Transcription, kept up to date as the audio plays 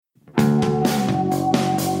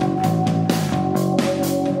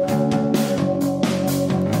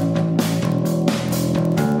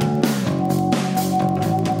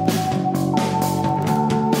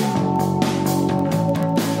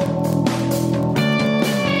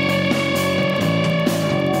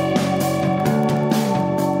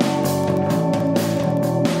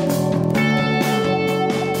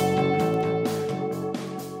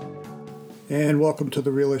welcome to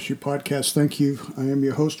the Real Issue Podcast. Thank you. I am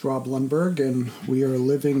your host, Rob Lundberg, and we are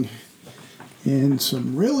living in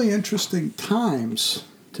some really interesting times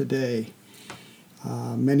today.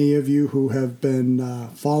 Many of you who have been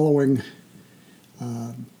following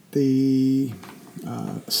the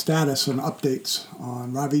status and updates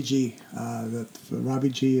on Ravi G, that Ravi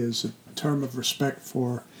G is a term of respect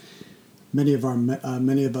for many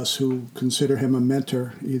of us who consider him a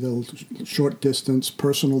mentor, either short distance,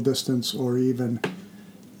 personal distance, or even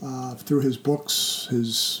through his books,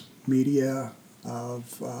 his media of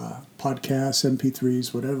podcasts,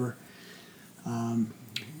 MP3s, whatever.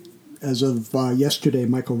 As of yesterday,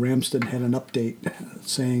 Michael Ramsden had an update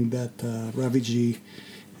saying that Ravi G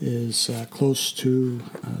is close to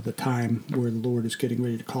the time where the Lord is getting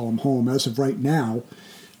ready to call him home. As of right now,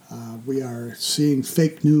 we are seeing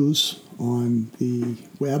fake news on the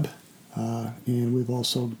web, and we've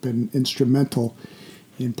also been instrumental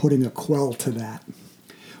in putting a quell to that.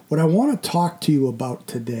 What I want to talk to you about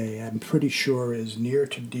today, I'm pretty sure, is near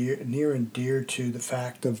and dear to the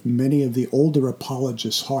fact of many of the older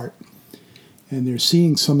apologists' heart. And they're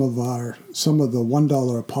seeing some of the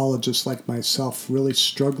 $1 apologists like myself really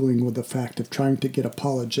struggling with the fact of trying to get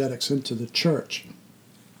apologetics into the church.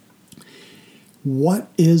 What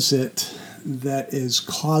is it that is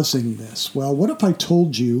causing this? Well, what if I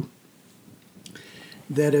told you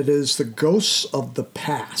that it is the ghosts of the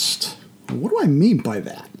past? What do I mean by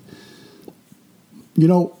that? You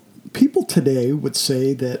know, people today would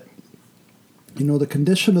say that, the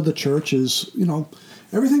condition of the church is,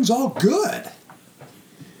 everything's all good.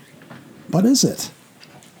 But is it?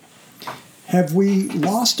 Have we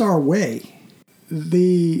lost our way?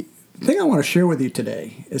 The thing I want to share with you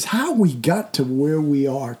today is how we got to where we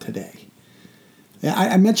are today.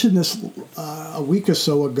 I mentioned this a week or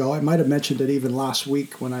so ago. I might have mentioned it even last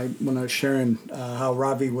week when I was sharing how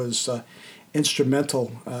Ravi was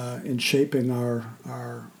instrumental in shaping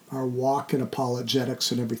our walk in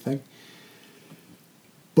apologetics and everything.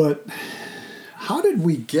 But how did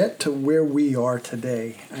we get to where we are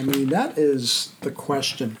today? I mean, that is the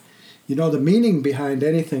question. The meaning behind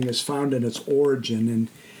anything is found in its origin. And,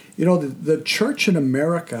 the church in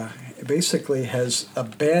America basically has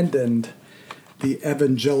abandoned the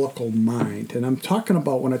evangelical mind. And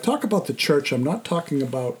when I talk about the church, I'm not talking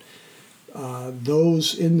about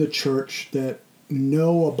those in the church that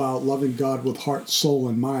know about loving God with heart, soul,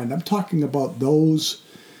 and mind. I'm talking about those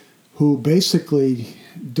who basically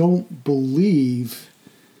don't believe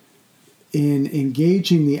in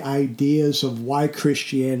engaging the ideas of why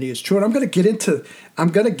Christianity is true. And I'm going to get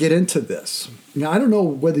into this. Now, I don't know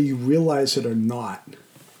whether you realize it or not,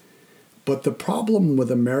 but the problem with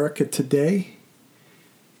America today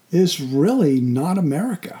is really not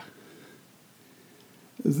America.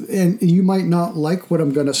 And you might not like what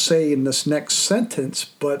I'm going to say in this next sentence,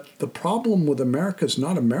 but the problem with America is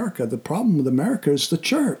not America. The problem with America is the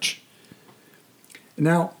church.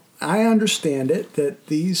 Now, I understand that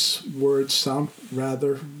these words sound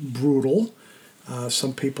rather brutal.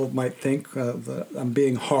 Some people might think that I'm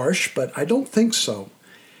being harsh, but I don't think so.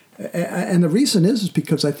 And the reason is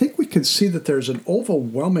because I think we can see that there's an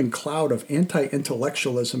overwhelming cloud of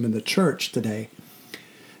anti-intellectualism in the church today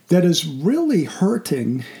that is really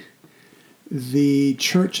hurting the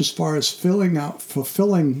church as far as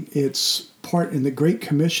fulfilling its part in the Great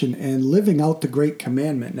Commission and living out the Great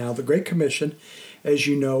Commandment. Now, the Great Commission, as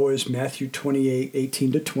you know, is Matthew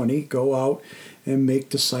 28:18-20. Go out and make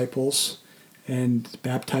disciples and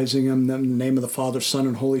baptizing them in the name of the Father, Son,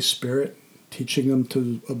 and Holy Spirit, teaching them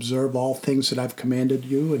to observe all things that I've commanded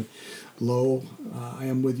you. And lo, I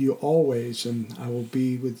am with you always, and I will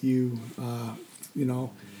be with you,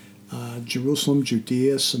 Jerusalem,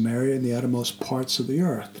 Judea, Samaria, and the uttermost parts of the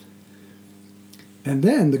earth. And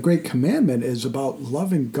then the Great Commandment is about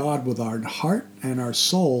loving God with our heart and our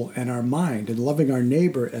soul and our mind, and loving our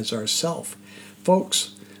neighbor as ourself.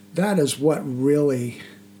 Folks, that is what really,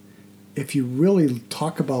 if you really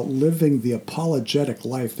talk about living the apologetic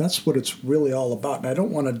life, that's what it's really all about. And I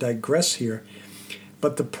don't want to digress here,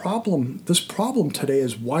 but this problem today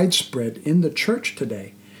is widespread in the church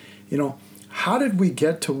today. How did we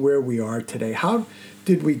get to where we are today? How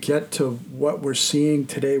did we get to what we're seeing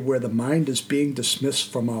today, where the mind is being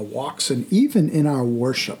dismissed from our walks and even in our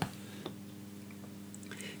worship?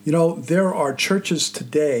 There are churches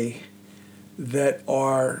today that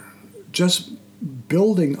are just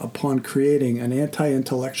building upon creating an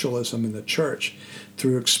anti-intellectualism in the church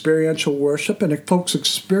through experiential worship. And folks,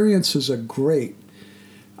 experiences are great.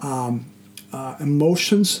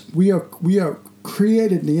 Emotions, we are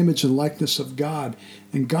created in the image and likeness of God,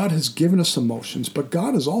 and God has given us emotions, but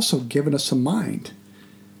God has also given us a mind.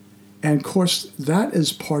 And of course, that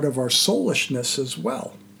is part of our soulishness as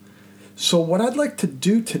well. So what I'd like to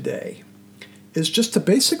do today is just to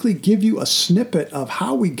basically give you a snippet of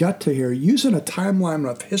how we got to here using a timeline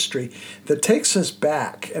of history that takes us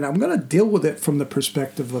back. And I'm going to deal with it from the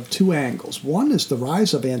perspective of two angles. One is the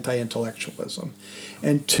rise of anti-intellectualism,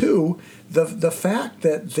 and two, the fact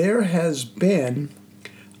that there has been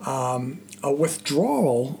a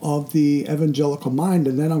withdrawal of the evangelical mind.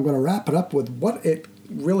 And then I'm going to wrap it up with what it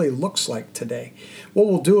really looks like today. What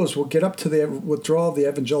we'll do is we'll get up to the withdrawal of the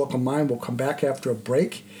evangelical mind. We'll come back after a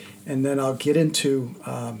break, and then I'll get into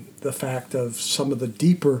the fact of some of the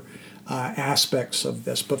deeper aspects of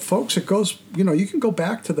this. But folks, it goes, you can go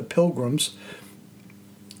back to the Pilgrims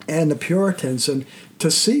and the Puritans, and to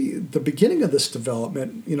see the beginning of this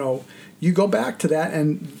development, you go back to that,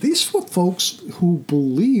 and these were folks who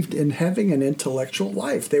believed in having an intellectual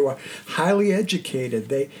life. They were highly educated.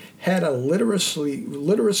 They had a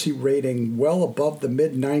literacy rating well above the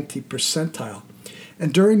mid-90 percentile.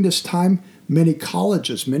 And during this time, many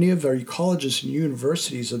of our colleges and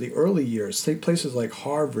universities of the early years, think places like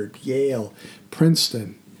Harvard, Yale,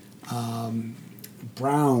 Princeton,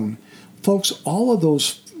 Brown, folks, all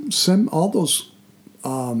those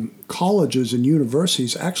colleges and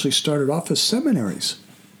universities actually started off as seminaries.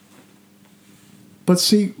 But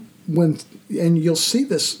see, and you'll see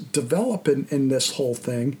this develop in this whole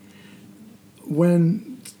thing,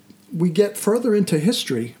 when we get further into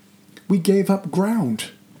history, we gave up ground.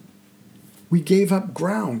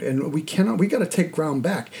 And we got to take ground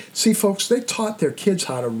back. See, folks, they taught their kids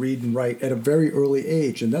how to read and write at a very early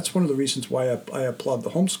age, and that's one of the reasons why I applaud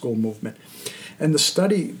the homeschool movement. And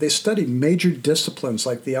they studied major disciplines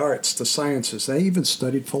like the arts, the sciences. They even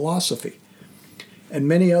studied philosophy and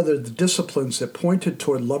many other disciplines that pointed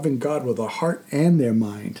toward loving God with their heart and their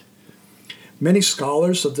mind. Many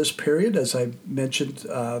scholars of this period, as I mentioned,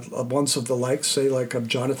 ones of the like, say like of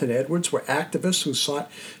Jonathan Edwards, were activists who sought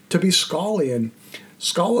to be scholarly and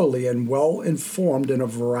well-informed in a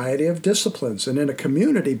variety of disciplines. And in a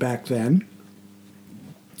community back then,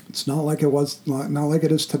 it's not like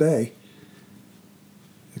it is today.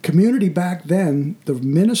 The community back then, the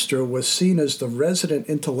minister was seen as the resident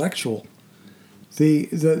intellectual.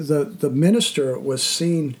 The minister was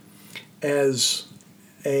seen as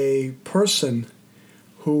a person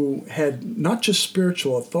who had not just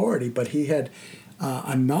spiritual authority, but he had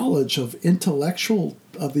a knowledge of the intellectual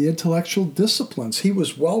disciplines. He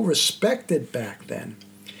was well respected back then.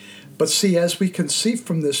 But see, as we can see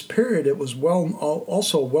from this period, it was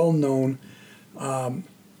also well known.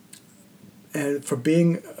 And for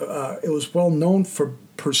being, it was well known for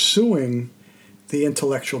pursuing the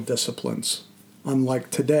intellectual disciplines,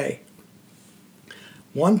 unlike today.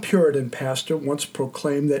 One Puritan pastor once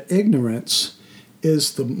proclaimed that ignorance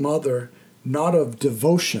is the mother not of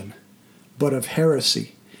devotion, but of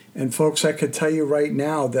heresy. And folks, I could tell you right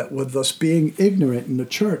now that with us being ignorant in the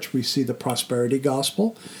church, we see the prosperity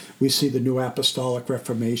gospel, we see the New Apostolic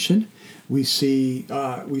Reformation, we see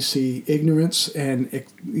ignorance and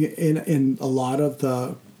in a lot of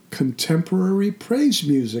the contemporary praise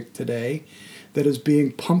music today that is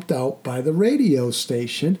being pumped out by the radio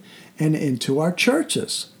station and into our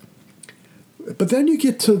churches. But then you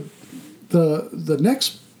get to the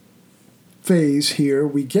next phase here.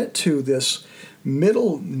 We get to this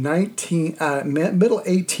middle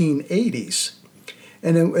 1880s.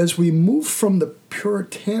 And as we move from the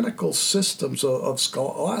puritanical systems of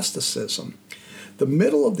scholasticism, the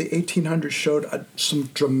middle of the 1800s showed some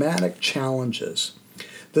dramatic challenges.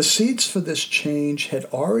 The seeds for this change had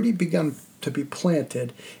already begun to be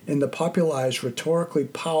planted in the popularized, rhetorically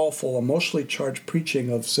powerful, emotionally charged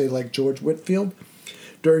preaching of, say, like George Whitefield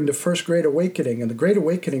during the First Great Awakening. And the Great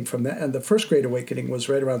Awakening the First Great Awakening was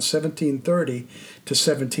right around 1730 to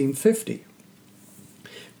 1750.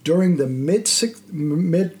 During the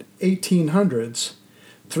mid-1800s,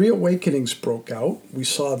 three awakenings broke out. We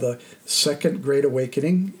saw the Second Great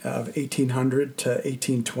Awakening of 1800 to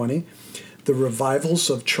 1820, the revivals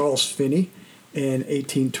of Charles Finney in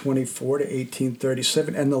 1824 to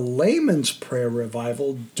 1837, and the Layman's Prayer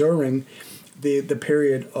Revival during the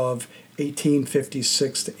period of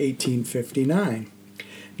 1856 to 1859.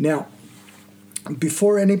 Now,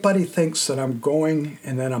 before anybody thinks that I'm going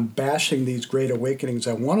and that I'm bashing these great awakenings,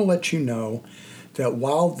 I want to let you know that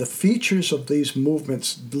while the features of these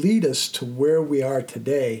movements lead us to where we are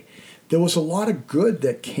today, there was a lot of good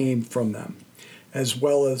that came from them, as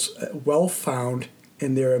well as well found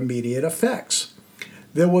in their immediate effects.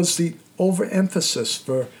 There was the overemphasis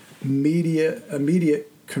for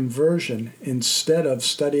immediate conversion instead of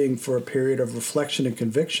studying for a period of reflection and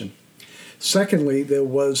conviction. Secondly, there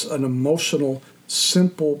was an emotional,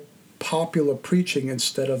 simple popular preaching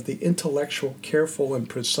instead of the intellectual, careful, and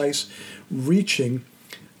precise reaching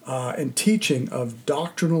and teaching of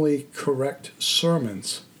doctrinally correct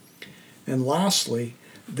sermons. And lastly,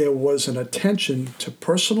 there was an attention to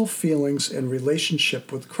personal feelings and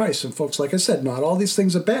relationship with Christ. And folks, like I said, not all these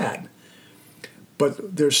things are bad,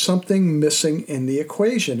 but there's something missing in the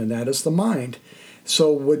equation, and that is the mind.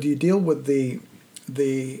 So when you deal with the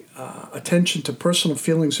attention to personal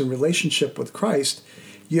feelings and relationship with Christ,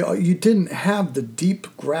 you didn't have the deep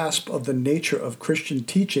grasp of the nature of Christian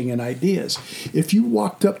teaching and ideas. If you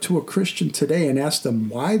walked up to a Christian today and asked them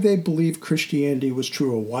why they believe Christianity was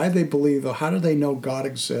true, or why they believe, or how do they know God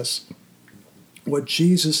exists, what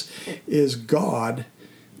Jesus is God,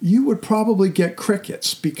 you would probably get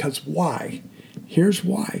crickets. Because why? Here's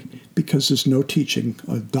why. Because there's no teaching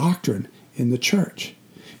of doctrine in the church.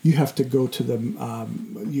 You have to go to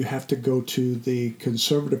the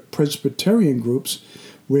conservative Presbyterian groups,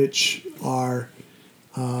 which are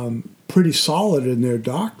pretty solid in their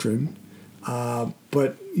doctrine,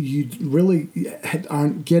 but you really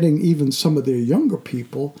aren't getting even some of their younger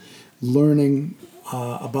people learning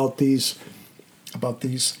about these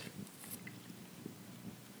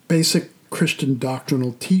basic Christian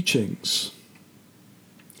doctrinal teachings.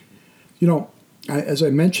 You know, as I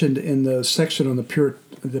mentioned in the section on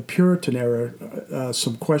the Puritan era,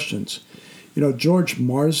 some questions. You know, George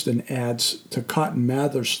Marsden adds to Cotton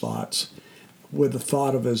Mather's thoughts with a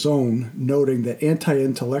thought of his own, noting that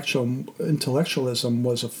anti-intellectualism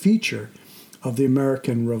was a feature of the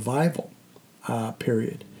American Revival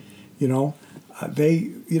period. You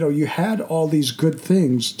had all these good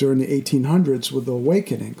things during the 1800s with the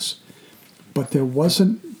awakenings, but there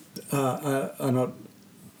wasn't a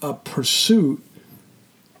pursuit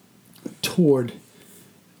toward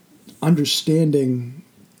understanding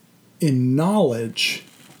in knowledge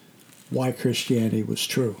why Christianity was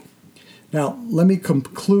true. Now, let me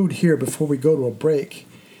conclude here before we go to a break,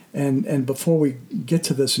 and before we get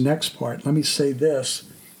to this next part, let me say this,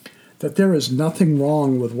 that there is nothing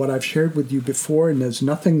wrong with what I've shared with you before, and there's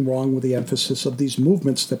nothing wrong with the emphasis of these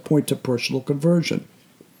movements that point to personal conversion.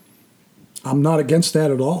 I'm not against that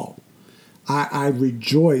at all. I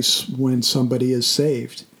rejoice when somebody is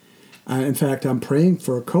saved. In fact, I'm praying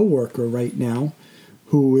for a coworker right now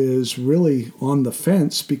who is really on the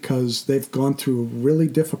fence because they've gone through a really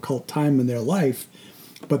difficult time in their life,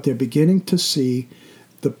 but they're beginning to see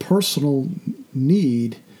the personal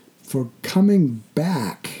need for coming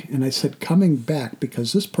back. And I said coming back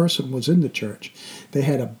because this person was in the church. They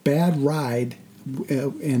had a bad ride,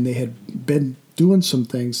 and they had been doing some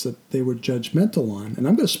things that they were judgmental on. And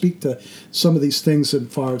I'm going to speak to some of these things as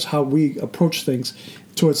far as how we approach things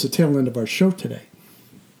towards the tail end of our show today.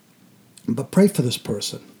 But pray for this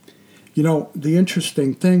person. You know, the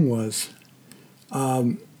interesting thing was,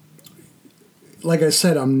 like I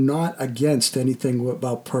said, I'm not against anything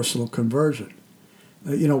about personal conversion.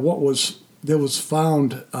 What was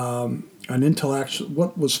found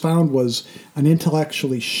was an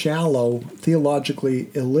intellectually shallow, theologically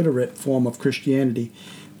illiterate form of Christianity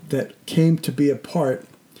that came to be a part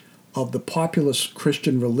of the populist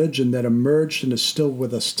Christian religion that emerged and is still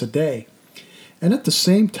with us today. And at the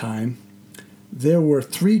same time, there were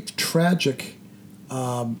three tragic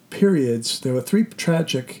periods. There were three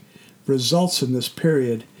tragic results in this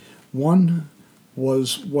period. One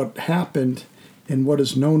was what happened in what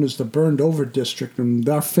is known as the Burned Over District. And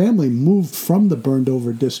our family moved from the Burned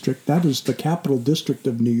Over District. That is the capital district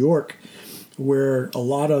of New York, where a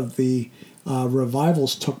lot of the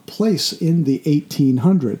revivals took place in the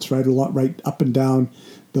 1800s, right up and down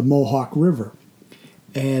the Mohawk River.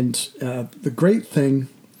 And the great thing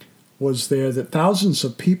was there that thousands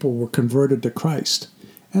of people were converted to Christ.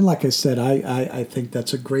 And like I said, I think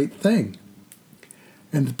that's a great thing.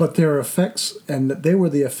 But there are effects, and they were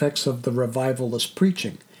the effects of the revivalist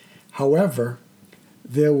preaching. However,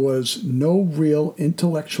 there was no real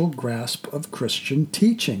intellectual grasp of Christian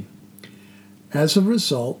teaching. As a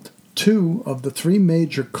result, two of the three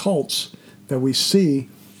major cults that we see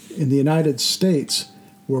in the United States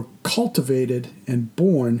were cultivated and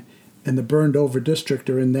born in the Burned Over District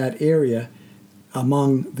or in that area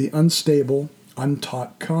among the unstable,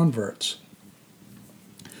 untaught converts.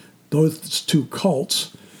 Those two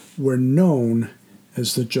cults were known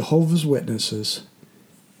as the Jehovah's Witnesses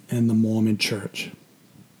and the Mormon Church.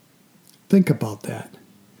 Think about that.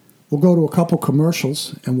 We'll go to a couple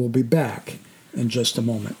commercials and we'll be back in just a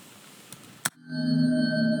moment.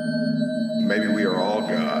 Maybe we are all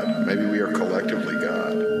God. Maybe we are collectively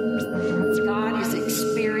God. God is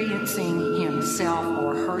experiencing himself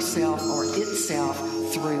or herself or itself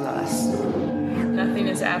through us. Nothing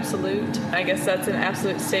is absolute. I guess that's an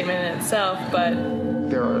absolute statement in itself, but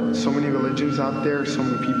there are so many religions out there, so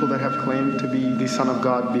many people that have claimed to be the Son of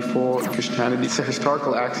God before Christianity. It's a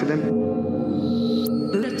historical accident.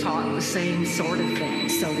 Buddha taught the same sort of thing.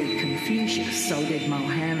 So did Confucius. So did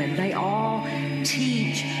Mohammed. They all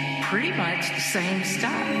teach pretty much the same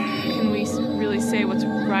stuff. can we really say what's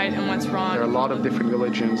right and what's wrong? There are a lot of different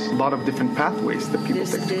religions, a lot of different pathways that people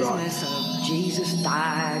This take to God. business of Jesus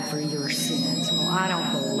died for your sins. Well, I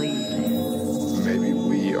don't believe that. Maybe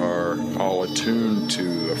we are all attuned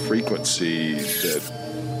to a frequency that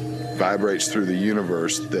vibrates through the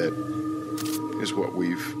universe that is what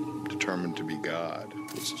we've determined to be God.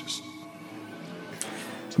 It's just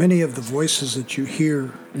Many of the voices that you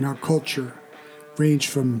hear in our culture range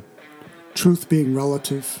from truth being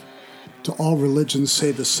relative to all religions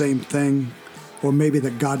say the same thing, or maybe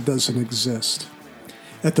that God doesn't exist.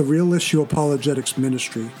 At the Real Issue Apologetics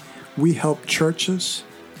Ministry, we help churches,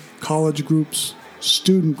 college groups,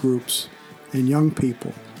 student groups, and young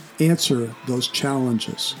people answer those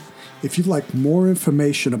challenges. If you'd like more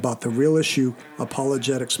information about the Real Issue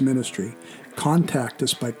Apologetics Ministry, contact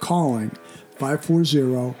us by calling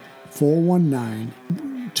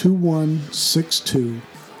 540-419-2162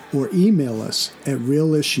 or email us at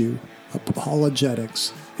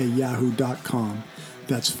realissueapologetics@yahoo.com.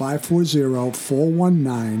 That's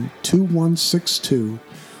 540-419-2162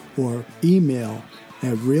 or email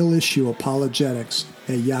at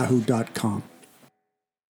realissueapologetics@yahoo.com.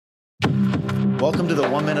 Welcome to the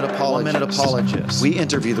 1 Minute Apologist. We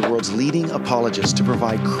interview the world's leading apologists to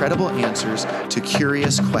provide credible answers to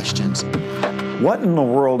curious questions. What in the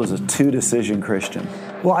world is a two-decision Christian?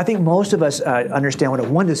 Well, I think most of us understand what a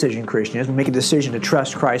one-decision Christian is. We make a decision to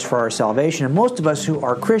trust Christ for our salvation. And most of us who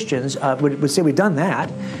are Christians would say we've done that.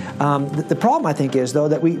 The problem, I think, is, though,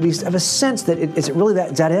 that we have a sense that is it really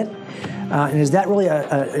that? Is that it? And is that really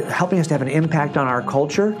helping us to have an impact on our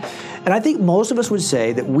culture? And I think most of us would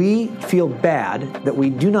say that we feel bad that we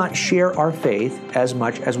do not share our faith as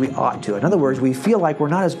much as we ought to. In other words, we feel like we're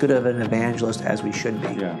not as good of an evangelist as we should be.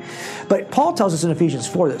 Yeah. But Paul tells us in Ephesians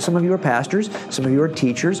 4 that some of you are pastors, some of you are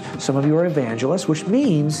teachers, some of you are evangelists, which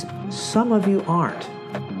means some of you aren't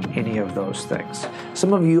any of those things.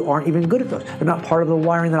 Some of you aren't even good at those. They're not part of the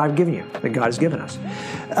wiring that I've given you, that God has given us.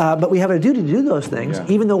 But we have a duty to do those things,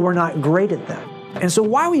 even though we're not great at them. And so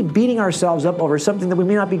why are we beating ourselves up over something that we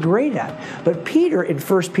may not be great at? But Peter in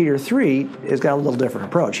 1 Peter 3 has got a little different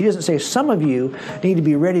approach. He doesn't say some of you need to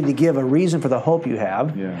be ready to give a reason for the hope you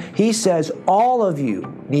have. Yeah. He says all of you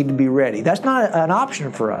need to be ready. That's not an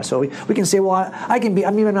option for us. So we can say, well, I can be,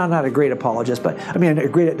 I mean, I'm not a great apologist, but I mean, a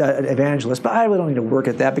great evangelist, but I really don't need to work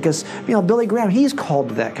at that because, you know, Billy Graham, he's called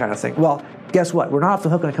to that kind of thing. Well, guess what? We're not off the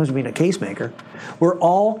hook when it comes to being a case maker. We're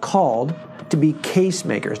all called to be case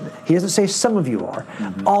makers. He doesn't say some of you are.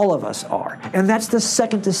 Mm-hmm. All of us are. And that's the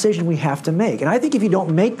second decision we have to make. And I think if you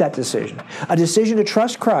don't make that decision, a decision to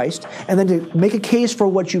trust Christ and then to make a case for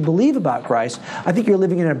what you believe about Christ, I think you're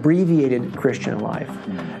living an abbreviated Christian life.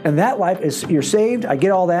 Mm-hmm. And that life is, you're saved, I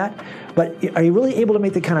get all that, but are you really able to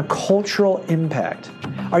make the kind of cultural impact?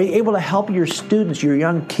 Are you able to help your students, your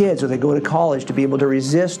young kids, as they go to college, to be able to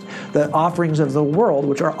resist the offerings of the world,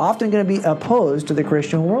 which are often going to be opposed to the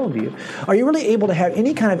Christian worldview? Are you really able to have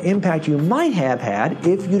any kind of impact you might have had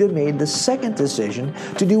if you'd have made the second decision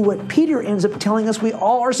to do what Peter ends up telling us we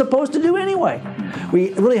all are supposed to do anyway?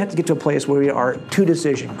 We really have to get to a place where we are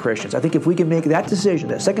two-decision Christians. I think if we can make that decision,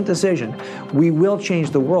 that second decision, we will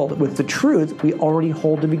change the world with the truth we already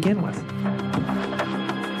hold to begin with.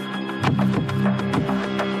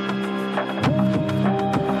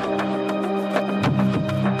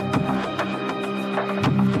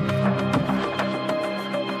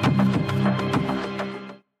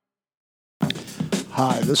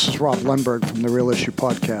 Hi, this is Rob Lundberg from the Real Issue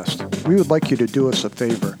Podcast. We would like you to do us a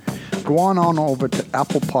favor. Go on over to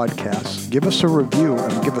Apple Podcasts, give us a review,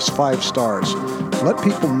 and give us 5 stars. Let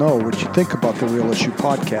people know what you think about the Real Issue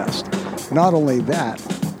Podcast. Not only that,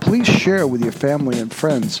 please share with your family and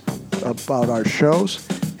friends about our shows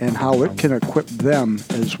and how it can equip them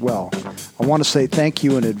as well. I want to say thank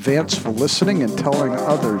you in advance for listening and telling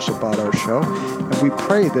others about our show, and we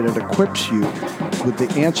pray that it equips you with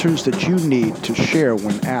the answers that you need to share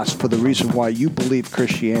when asked for the reason why you believe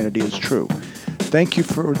Christianity is true. Thank you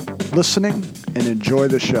for listening and enjoy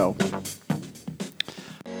the show.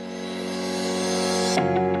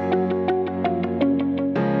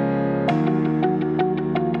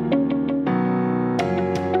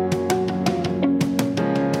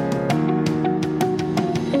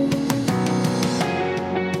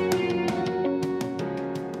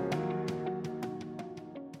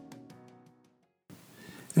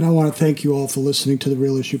 And I want to thank you all for listening to the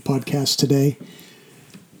Real Issue Podcast today.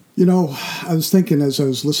 You know, I was thinking as I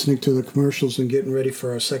was listening to the commercials and getting ready for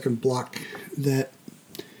our second block that,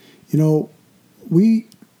 you know, we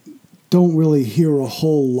don't really hear a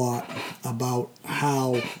whole lot about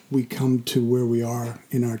how we come to where we are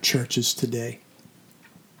in our churches today.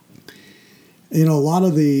 You know, a lot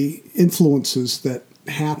of the influences that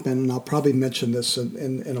happen, and I'll probably mention this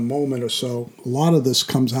in a moment or so, a lot of this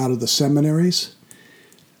comes out of the seminaries,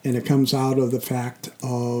 and it comes out of the fact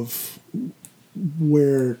of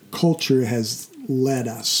where culture has led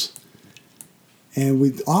us. And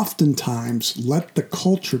we oftentimes let the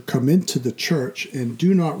culture come into the church and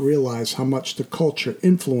do not realize how much the culture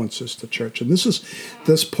influences the church. And this is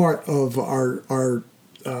this part of our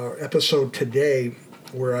episode today,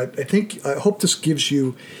 where I hope this gives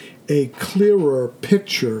you a clearer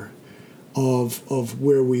picture of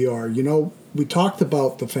where we are. You know, we talked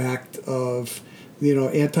about the fact of, you know,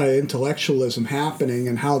 anti-intellectualism happening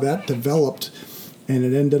and how that developed, and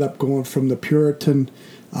it ended up going from the Puritan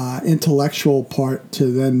intellectual part to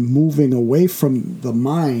then moving away from the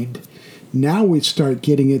mind. Now we start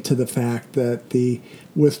getting into the fact that the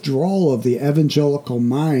withdrawal of the evangelical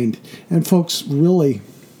mind, and folks, really,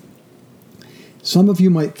 some of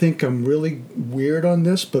you might think I'm really weird on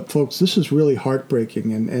this, but folks, this is really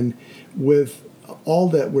heartbreaking. And with all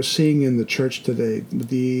that we're seeing in the church today,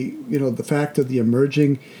 the fact of the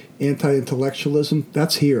emerging anti-intellectualism,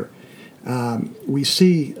 that's here. We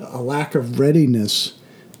see a lack of readiness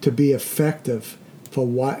to be effective for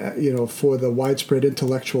the widespread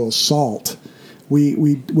intellectual assault.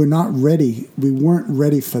 We're not ready. We weren't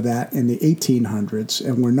ready for that in the 1800s,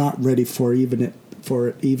 and we're not ready for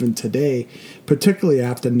it even today, particularly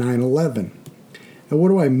after 9/11. And what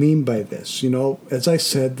do I mean by this? You know, as I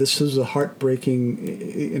said, this is a heartbreaking,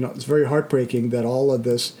 it's very heartbreaking that all of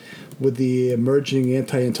this, with the emerging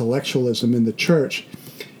anti-intellectualism in the church,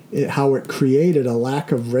 how it created a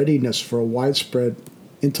lack of readiness for a widespread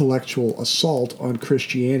intellectual assault on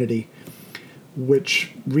Christianity,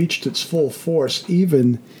 which reached its full force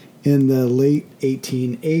even in the late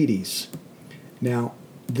 1880s. Now,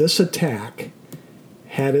 this attack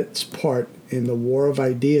had its part in the war of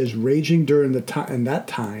ideas raging during that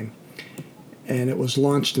time, and it was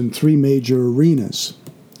launched in 3 major arenas.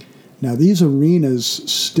 Now, these arenas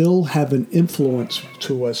still have an influence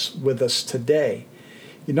with us today.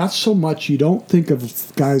 Not so much, you don't think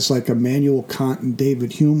of guys like Immanuel Kant and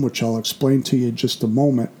David Hume, which I'll explain to you in just a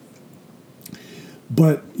moment,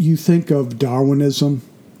 but you think of Darwinism,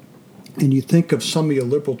 and you think of some of your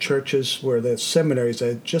liberal churches where the seminaries,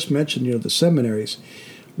 I just mentioned, the seminaries,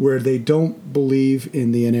 where they don't believe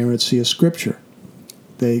in the inerrancy of Scripture.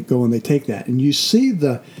 They go and they take that. And you see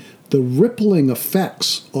the rippling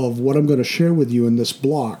effects of what I'm going to share with you in this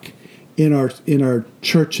block in our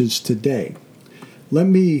churches today. Let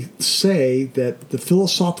me say that the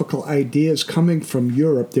philosophical ideas coming from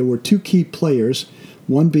Europe, there were 2 key players,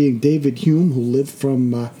 one being David Hume, who lived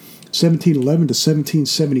from 1711 to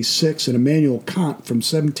 1776, and Immanuel Kant from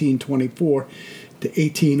 1724 to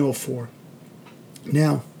 1804.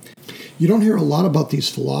 Now, you don't hear a lot about these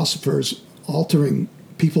philosophers altering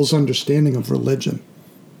people's understanding of religion.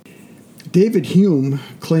 David Hume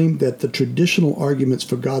claimed that the traditional arguments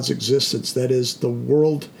for God's existence, that is, the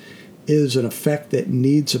world is an effect that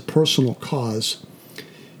needs a personal cause,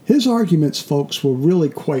 his arguments, folks, were really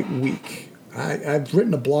quite weak. I've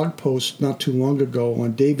written a blog post not too long ago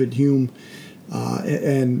on David Hume,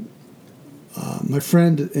 and my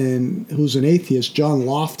friend who's an atheist, John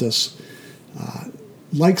Loftus,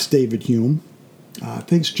 likes David Hume. John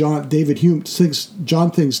thinks David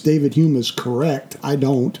Hume is correct. I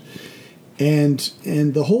don't. And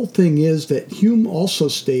the whole thing is that Hume also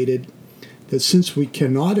stated that since we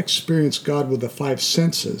cannot experience God with the 5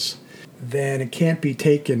 senses, then it can't be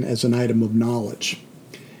taken as an item of knowledge.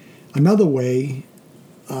 Another way,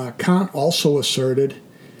 Kant also asserted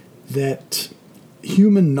that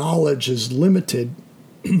human knowledge is limited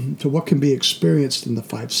to what can be experienced in the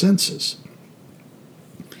 5 senses.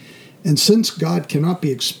 And since God cannot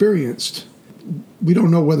be experienced, we don't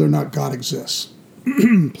know whether or not God exists.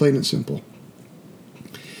 Plain and simple.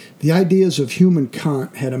 The ideas of Hume and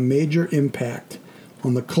Kant had a major impact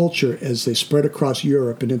on the culture as they spread across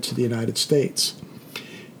Europe and into the United States.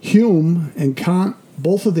 Hume and Kant,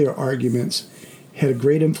 both of their arguments, had a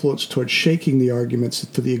great influence towards shaking the arguments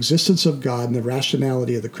for the existence of God and the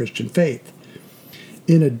rationality of the Christian faith.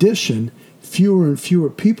 In addition, fewer and fewer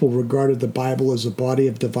people regarded the Bible as a body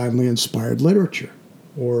of divinely inspired literature,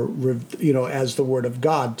 or, as the Word of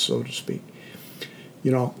God, so to speak.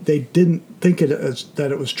 They didn't think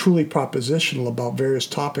that it was truly propositional about various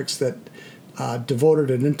topics that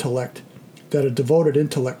devoted an intellect that a devoted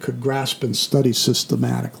intellect could grasp and study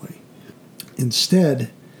systematically.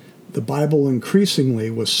 Instead, the Bible increasingly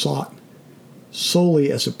was sought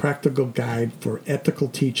solely as a practical guide for ethical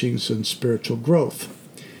teachings and spiritual growth.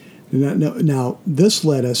 Now this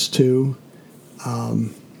led us to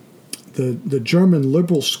the German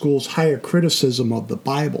liberal school's higher criticism of the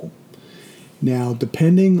Bible. Now,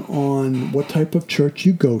 depending on what type of church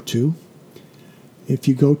you go to, if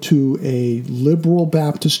you go to a liberal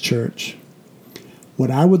Baptist church,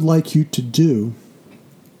 what I would like you to do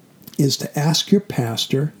is to ask your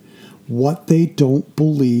pastor what they don't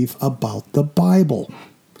believe about the Bible.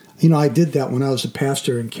 You know, I did that when I was a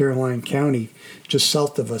pastor in Caroline County, just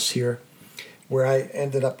south of us here, where I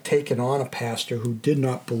ended up taking on a pastor who did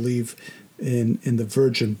not believe in the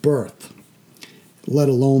virgin birth, let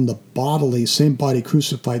alone the bodily, same body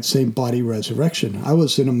crucified, same body resurrection. I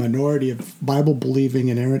was in a minority of Bible-believing,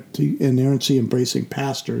 inerrancy-embracing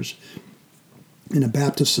pastors in a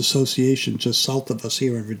Baptist association just south of us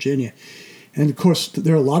here in Virginia. And, of course,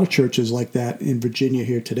 there are a lot of churches like that in Virginia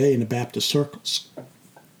here today in the Baptist circles.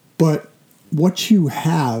 But what you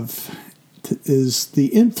have is the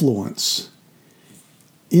influence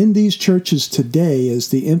in these churches today is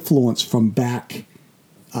the influence from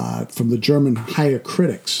the German higher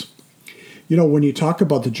critics. You know, when you talk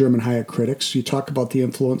about the German higher critics, you talk about the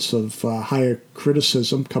influence of higher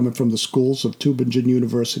criticism coming from the schools of Tübingen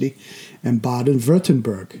University and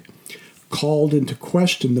Baden-Württemberg, called into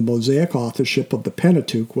question the Mosaic authorship of the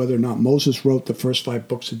Pentateuch, whether or not Moses wrote the first 5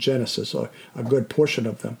 books of Genesis, or a good portion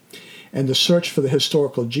of them. And the search for the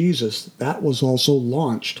historical Jesus, that was also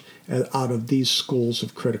launched out of these schools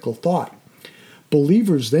of critical thought.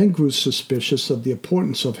 Believers then grew suspicious of the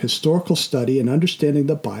importance of historical study and understanding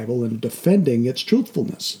the Bible and defending its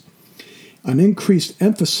truthfulness. An increased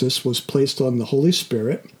emphasis was placed on the Holy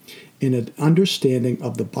Spirit in an understanding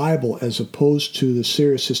of the Bible as opposed to the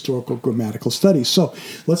serious historical grammatical studies. So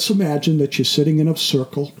let's imagine that you're sitting in a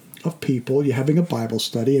circle of people, you're having a Bible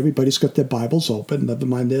study, everybody's got their Bibles open, never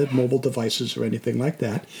mind their mobile devices or anything like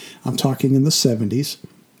that. I'm talking in the 70s.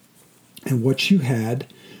 And what you had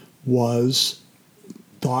was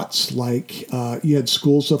thoughts like, you had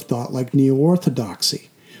schools of thought like Neo-Orthodoxy,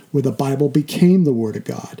 where the Bible became the Word of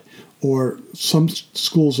God, or some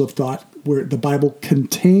schools of thought where the Bible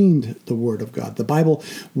contained the Word of God. The Bible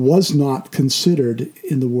was not considered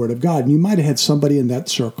in the Word of God. And you might have had somebody in that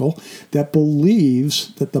circle that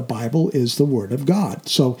believes that the Bible is the Word of God.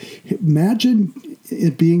 So imagine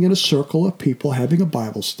it being in a circle of people having a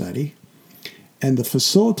Bible study, and the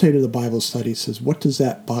facilitator of the Bible study says, what does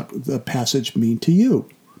the passage mean to you?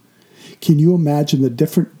 Can you imagine the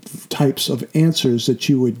different types of answers that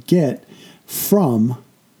you would get from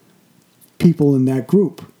people in that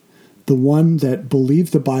group? The one that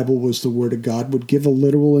believed the Bible was the Word of God would give a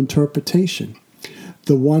literal interpretation.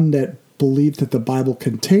 The one that believed that the Bible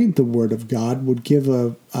contained the Word of God would give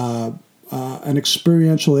an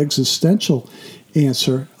experiential, existential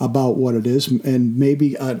answer about what it is, and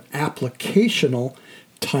maybe an applicational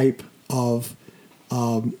type of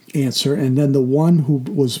answer. And then the one who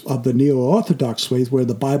was of the Neo-Orthodox ways, where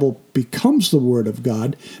the Bible becomes the Word of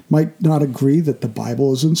God, might not agree that the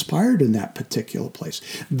Bible is inspired in that particular place.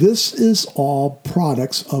 This is all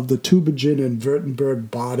products of the Tübingen and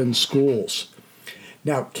Württemberg-Baden schools.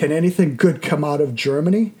 Now, can anything good come out of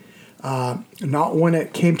Germany? Not when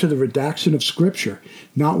it came to the redaction of Scripture,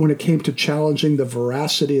 not when it came to challenging the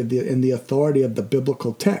veracity of and the authority of the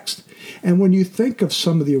biblical text. And when you think of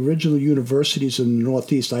some of the original universities in the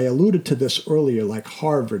Northeast, I alluded to this earlier, like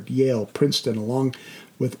Harvard, Yale, Princeton, along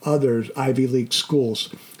with other Ivy League schools.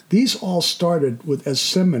 These all started as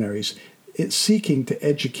seminaries, seeking to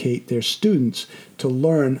educate their students to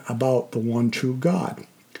learn about the one true God.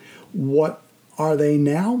 What are they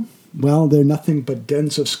now? Well, they're nothing but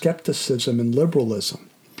dens of skepticism and liberalism.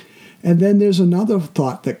 And then there's another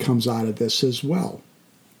thought that comes out of this as well.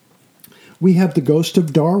 We have the ghost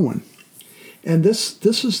of Darwin. And this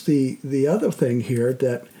is the other thing here,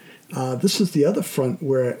 that this is the other front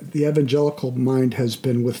where the evangelical mind has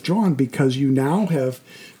been withdrawn, because you now have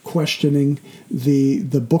questioning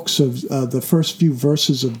the books of the first few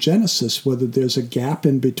verses of Genesis, whether there's a gap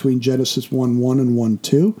in between Genesis 1:1 and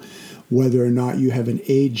 1:2, whether or not you have an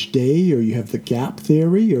age day, or you have the gap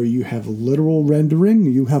theory, or you have a literal rendering,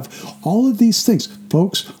 you have all of these things.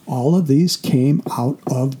 Folks, all of these came out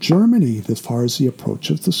of Germany as far as the approach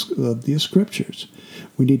of the Scriptures.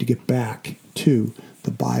 We need to get back to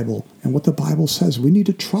the Bible and what the Bible says. We need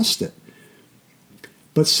to trust it.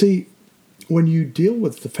 But see, when you deal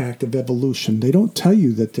with the fact of evolution, they don't tell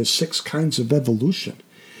you that there's 6 kinds of evolution.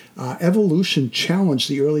 Evolution challenged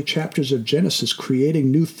the early chapters of Genesis,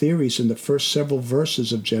 creating new theories in the first several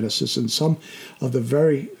verses of Genesis, and some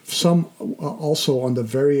also on the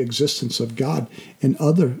very existence of God in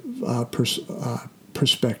other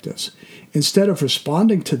perspectives. Instead of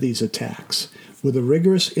responding to these attacks with a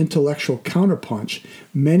rigorous intellectual counterpunch,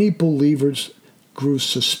 many believers grew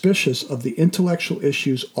suspicious of the intellectual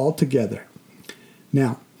issues altogether.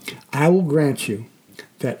 Now, I will grant you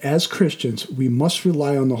that as Christians, we must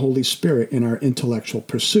rely on the Holy Spirit in our intellectual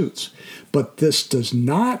pursuits. But this does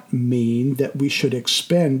not mean that we should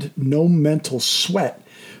expend no mental sweat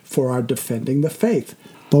for our defending the faith.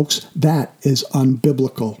 Folks, that is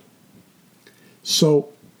unbiblical. So,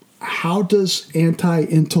 how does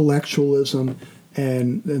anti-intellectualism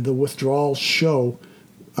and the withdrawal show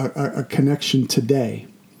a connection today?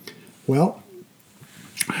 Well,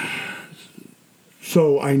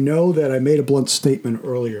 so I know that I made a blunt statement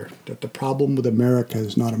earlier that the problem with America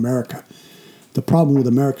is not America. The problem with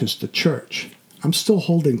America is the church. I'm still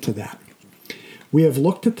holding to that. We have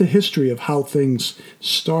looked at the history of how things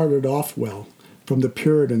started off well from the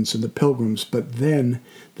Puritans and the Pilgrims, but then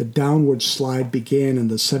the downward slide began in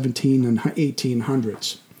the 1700s and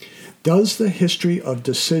 1800s. Does the history of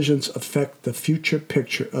decisions affect the future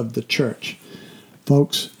picture of the church?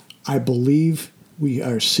 Folks, I believe we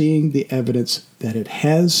are seeing the evidence that it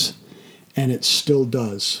has, and it still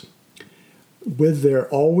does. With there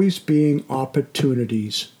always being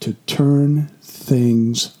opportunities to turn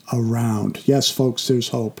things around. Yes, folks, there's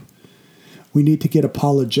hope. We need to get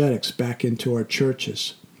apologetics back into our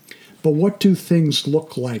churches. But what do things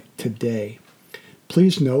look like today?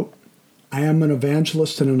 Please note, I am an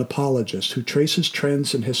evangelist and an apologist who traces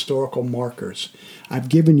trends and historical markers. I've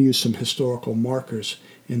given you some historical markers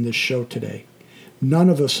in this show today. None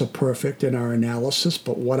of us are perfect in our analysis,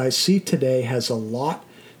 but what I see today has a lot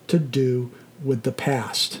to do with the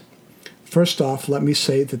past. First off, let me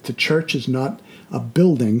say that the church is not a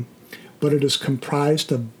building, but it is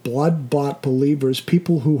comprised of blood-bought believers,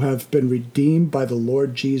 people who have been redeemed by the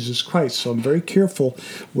Lord Jesus Christ. So I'm very careful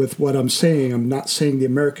with what I'm saying. I'm not saying the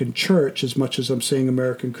American church as much as I'm saying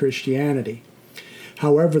American Christianity.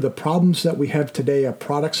 However, the problems that we have today are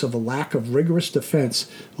products of a lack of rigorous defense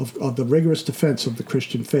of the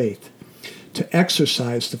Christian faith, to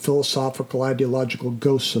exercise the philosophical, ideological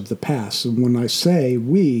ghosts of the past. And when I say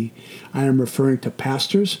we, I am referring to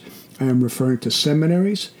pastors, I am referring to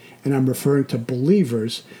seminaries, and I'm referring to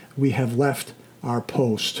believers. We have left our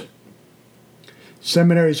post.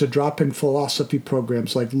 Seminaries are dropping philosophy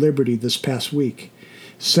programs like Liberty this past week.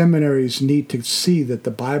 Seminaries need to see that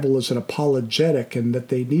the Bible is an apologetic and that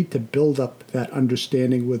they need to build up that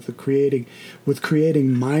understanding with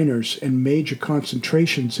creating minors and major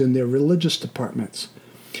concentrations in their religious departments.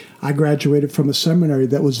 I graduated from a seminary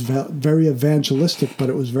that was very evangelistic, but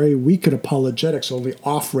it was very weak at apologetics, only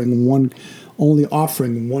offering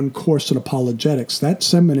one course in apologetics. That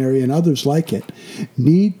seminary and others like it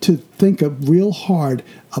need to think real hard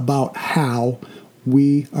about how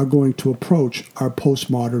we are going to approach our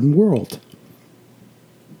postmodern world.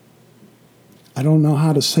 I don't know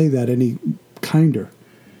how to say that any kinder.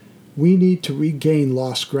 We need to regain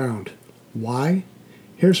lost ground. Why?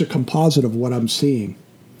 Here's a composite of what I'm seeing.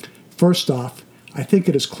 First off, I think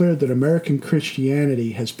it is clear that American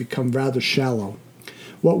Christianity has become rather shallow.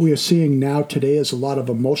 What we are seeing now today is a lot of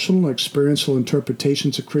emotional and experiential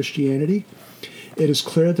interpretations of Christianity. It is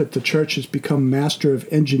clear that the church has become master of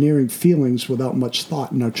engineering feelings without much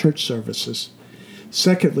thought in our church services.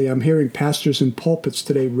 Secondly, I'm hearing pastors in pulpits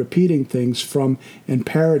today repeating things from and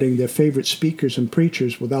parroting their favorite speakers and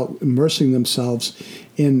preachers without immersing themselves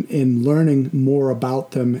in learning more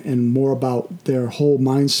about them and more about their whole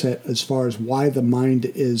mindset as far as why the mind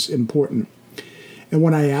is important. And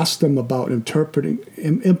when I ask them about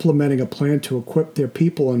implementing a plan to equip their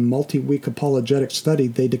people in multi-week apologetic study,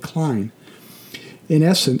 they decline. In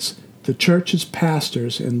essence, the church's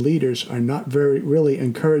pastors and leaders are not really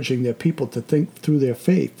encouraging their people to think through their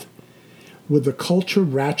faith. With the culture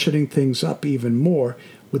ratcheting things up even more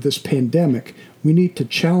with this pandemic, we need to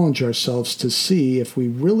challenge ourselves to see if we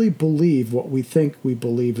really believe what we think we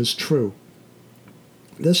believe is true.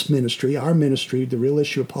 This ministry, our ministry, the Real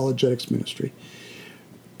Issue Apologetics Ministry,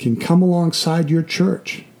 can come alongside your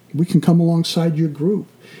church. We can come alongside your group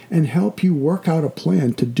and help you work out a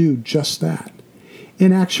plan to do just that.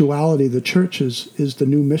 In actuality, the church is the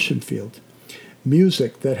new mission field.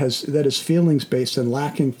 Music that is feelings-based and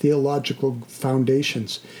lacking theological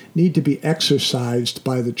foundations need to be exercised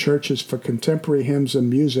by the churches for contemporary hymns and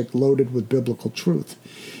music loaded with biblical truth.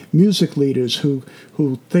 Music leaders who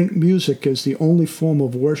think music is the only form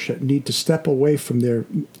of worship need to step away from there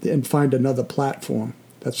and find another platform.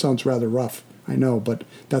 That sounds rather rough, I know, but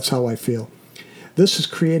that's how I feel. This is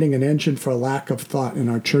creating an engine for a lack of thought in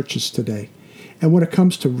our churches today. And when it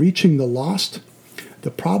comes to reaching the lost,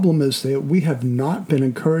 the problem is that we have not been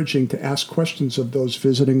encouraging to ask questions of those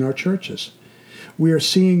visiting our churches. We are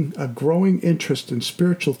seeing a growing interest in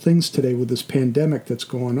spiritual things today with this pandemic that's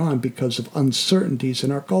going on because of uncertainties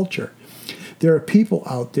in our culture. There are people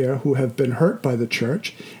out there who have been hurt by the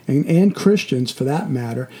church, and Christians for that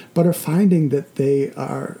matter, but are finding that they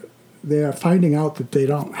are finding out that they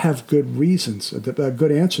don't have good reasons,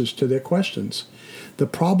 good answers to their questions. The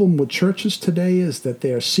problem with churches today is that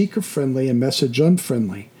they are seeker-friendly and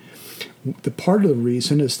message-unfriendly. The part of the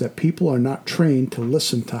reason is that people are not trained to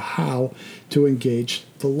listen to how to engage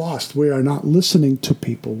the lost. We are not listening to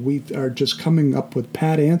people. We are just coming up with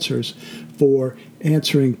pat answers for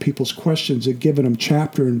answering people's questions and giving them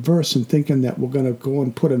chapter and verse and thinking that we're going to go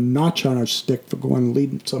and put a notch on our stick for going and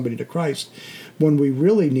leading somebody to Christ, when we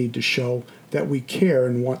really need to show that we care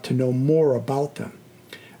and want to know more about them.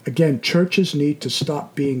 Again, churches need to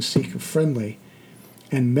stop being seeker-friendly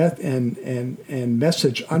and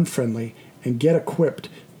message unfriendly and get equipped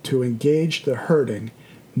to engage the hurting,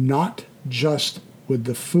 not just with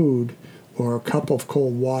the food or a cup of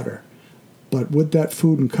cold water, but with that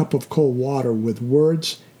food and cup of cold water with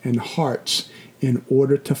words and hearts in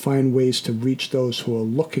order to find ways to reach those who are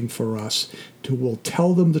looking for us, who will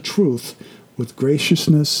tell them the truth with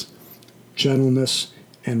graciousness, gentleness,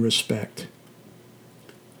 and respect.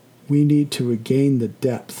 We need to regain the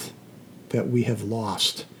depth that we have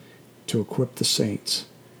lost to equip the saints,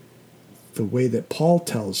 the way that Paul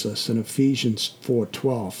tells us in Ephesians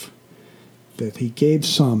 4:12, that he gave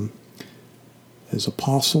some as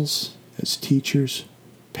apostles, as teachers,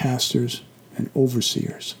 pastors, and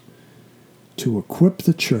overseers to equip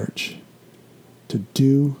the church to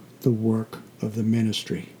do the work of the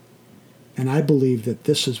ministry. And I believe that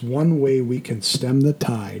this is one way we can stem the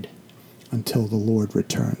tide until the Lord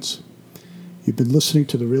returns. You've been listening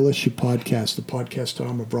to the Real Issue Podcast, the podcast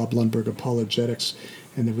arm of Rob Lundberg Apologetics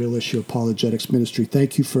and the Real Issue Apologetics Ministry.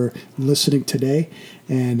 Thank you for listening today.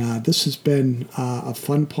 And this has been a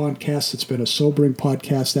fun podcast. It's been a sobering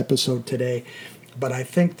podcast episode today. But I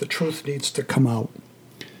think the truth needs to come out.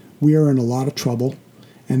 We are in a lot of trouble.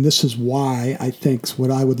 And this is why I think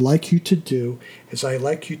what I would like you to do is I'd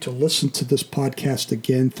like you to listen to this podcast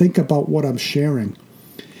again. Think about what I'm sharing.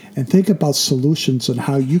 And think about solutions on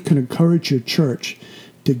how you can encourage your church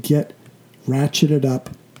to get ratcheted up,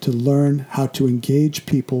 to learn how to engage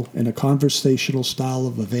people in a conversational style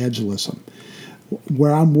of evangelism.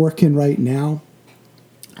 Where I'm working right now,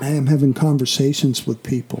 I am having conversations with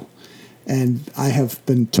people. And I have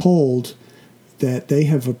been told that they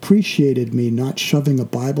have appreciated me not shoving a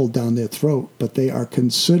Bible down their throat, but they are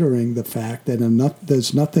considering the fact that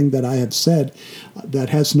there's nothing that I have said that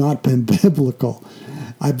has not been biblical.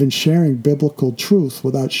 I've been sharing biblical truth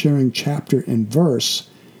without sharing chapter and verse,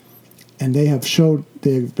 and they've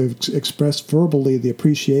expressed verbally the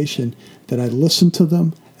appreciation that I listen to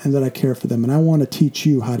them and that I care for them, and I want to teach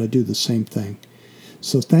you how to do the same thing.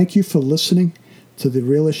 So thank you for listening to the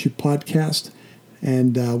Real Issue Podcast,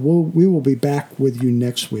 and we will be back with you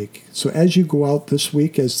next week. So as you go out this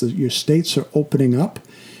week, as your states are opening up,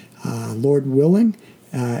 Lord willing,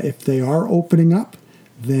 if they are opening up,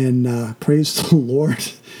 then praise the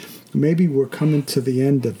Lord. Maybe we're coming to the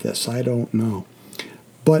end of this. I don't know.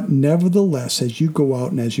 But nevertheless, as you go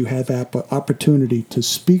out and as you have opportunity to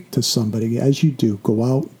speak to somebody, as you do, go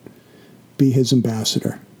out, be his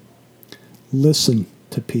ambassador. Listen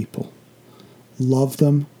to people. Love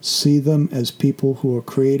them. See them as people who are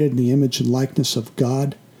created in the image and likeness of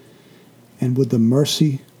God, and with the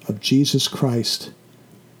mercy of Jesus Christ,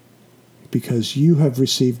 because you have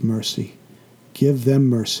received mercy. Give them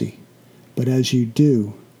mercy. But as you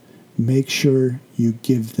do, make sure you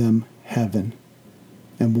give them heaven.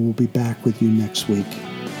 And we'll be back with you next week.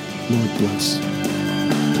 Lord bless.